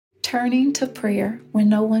Turning to prayer when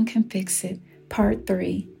no one can fix it, part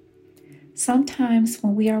 3. Sometimes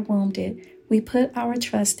when we are wounded, we put our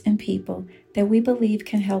trust in people that we believe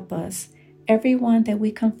can help us. Everyone that we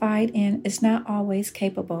confide in is not always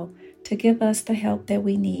capable to give us the help that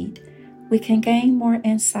we need. We can gain more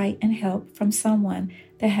insight and help from someone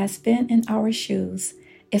that has been in our shoes.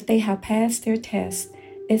 If they have passed their test,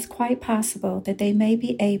 it's quite possible that they may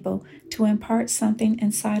be able to impart something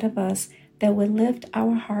inside of us that would lift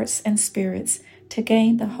our hearts and spirits to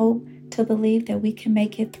gain the hope to believe that we can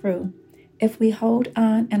make it through. If we hold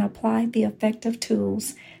on and apply the effective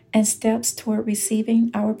tools and steps toward receiving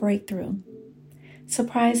our breakthrough.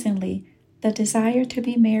 Surprisingly, the desire to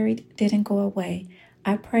be married didn't go away.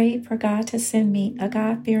 I prayed for God to send me a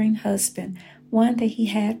God-fearing husband, one that He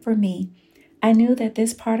had for me. I knew that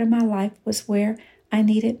this part of my life was where I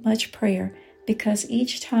needed much prayer, because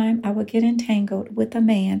each time I would get entangled with a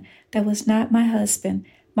man that was not my husband,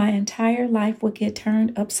 my entire life would get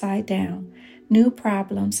turned upside down. New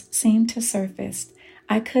problems seemed to surface.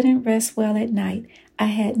 I couldn't rest well at night. I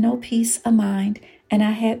had no peace of mind, and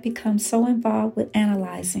I had become so involved with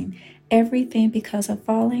analyzing everything because of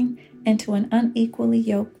falling into an unequally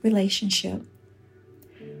yoked relationship.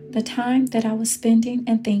 The time that I was spending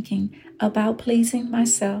and thinking about pleasing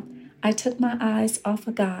myself, I took my eyes off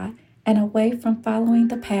of God and away from following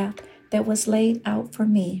the path that was laid out for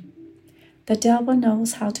me. The devil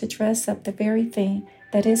knows how to dress up the very thing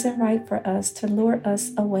that isn't right for us to lure us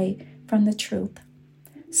away from the truth.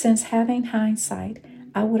 Since having hindsight,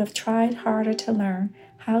 I would have tried harder to learn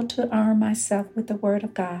how to arm myself with the Word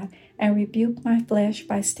of God and rebuke my flesh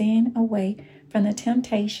by staying away from the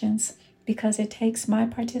temptations, because it takes my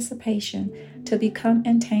participation to become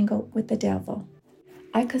entangled with the devil.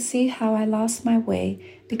 I could see how I lost my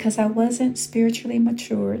way because I wasn't spiritually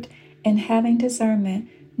matured in having discernment,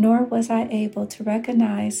 nor was I able to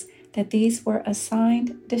recognize that these were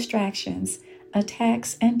assigned distractions,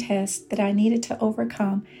 attacks, and tests that I needed to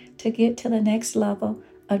overcome to get to the next level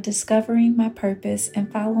of discovering my purpose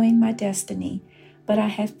and following my destiny. But I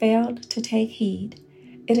had failed to take heed.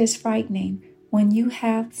 It is frightening when you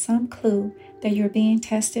have some clue that you're being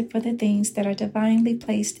tested for the things that are divinely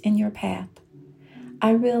placed in your path.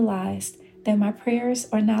 I realized that my prayers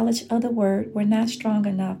or knowledge of the Word were not strong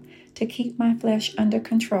enough to keep my flesh under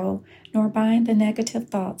control, nor bind the negative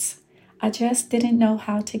thoughts. I just didn't know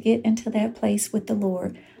how to get into that place with the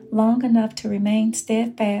Lord long enough to remain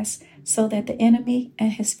steadfast so that the enemy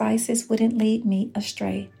and his vices wouldn't lead me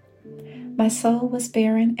astray. My soul was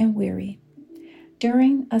barren and weary.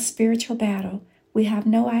 During a spiritual battle, we have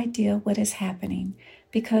no idea what is happening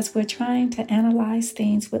because we're trying to analyze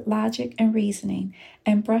things with logic and reasoning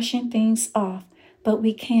and brushing things off, but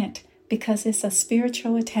we can't because it's a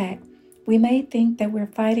spiritual attack. We may think that we're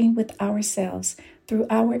fighting with ourselves through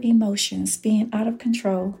our emotions being out of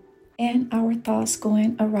control and our thoughts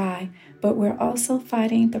going awry, but we're also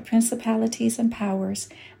fighting the principalities and powers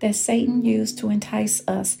that Satan used to entice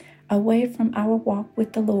us away from our walk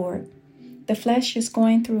with the Lord. The flesh is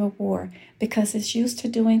going through a war because it's used to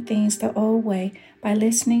doing things the old way by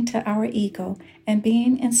listening to our ego and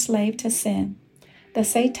being enslaved to sin. The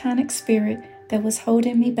satanic spirit that was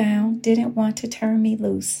holding me bound didn't want to turn me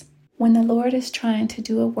loose. When the Lord is trying to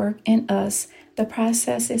do a work in us, the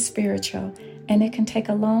process is spiritual, and it can take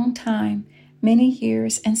a long time. Many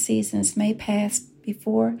years and seasons may pass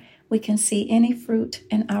before we can see any fruit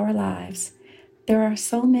in our lives. There are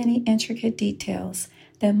so many intricate details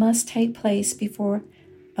that must take place before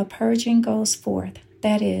a purging goes forth.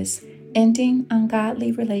 That is, ending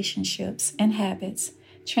ungodly relationships and habits,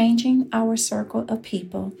 changing our circle of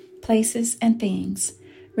people, places, and things,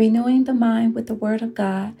 renewing the mind with the Word of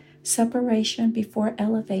God, separation before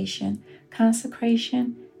elevation,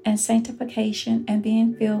 consecration and sanctification, and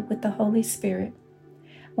being filled with the Holy Spirit.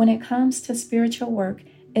 When it comes to spiritual work,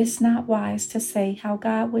 it's not wise to say how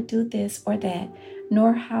God would do this or that,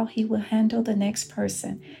 nor how He will handle the next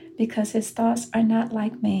person, because His thoughts are not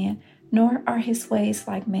like man, nor are His ways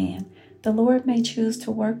like man. The Lord may choose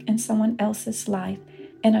to work in someone else's life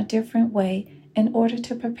in a different way in order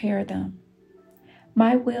to prepare them.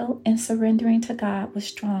 My will in surrendering to God was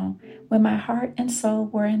strong when my heart and soul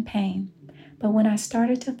were in pain. But when I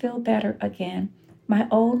started to feel better again, my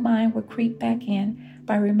old mind would creep back in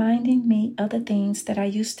by reminding me of the things that I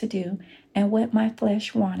used to do and what my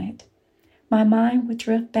flesh wanted. My mind would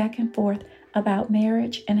drift back and forth about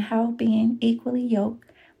marriage and how being equally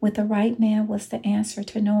yoked with the right man was the answer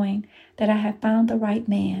to knowing that I had found the right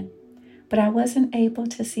man. But I wasn't able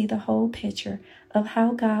to see the whole picture of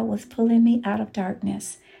how God was pulling me out of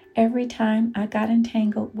darkness every time I got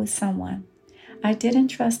entangled with someone. I didn't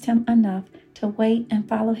trust Him enough to wait and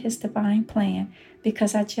follow His divine plan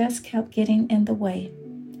because I just kept getting in the way.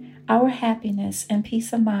 Our happiness and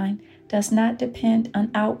peace of mind does not depend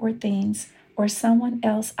on outward things or someone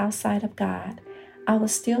else outside of God. I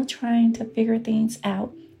was still trying to figure things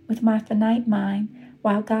out with my finite mind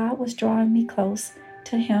while God was drawing me close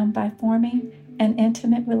to Him by forming an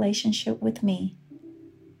intimate relationship with me.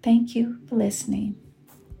 Thank you for listening.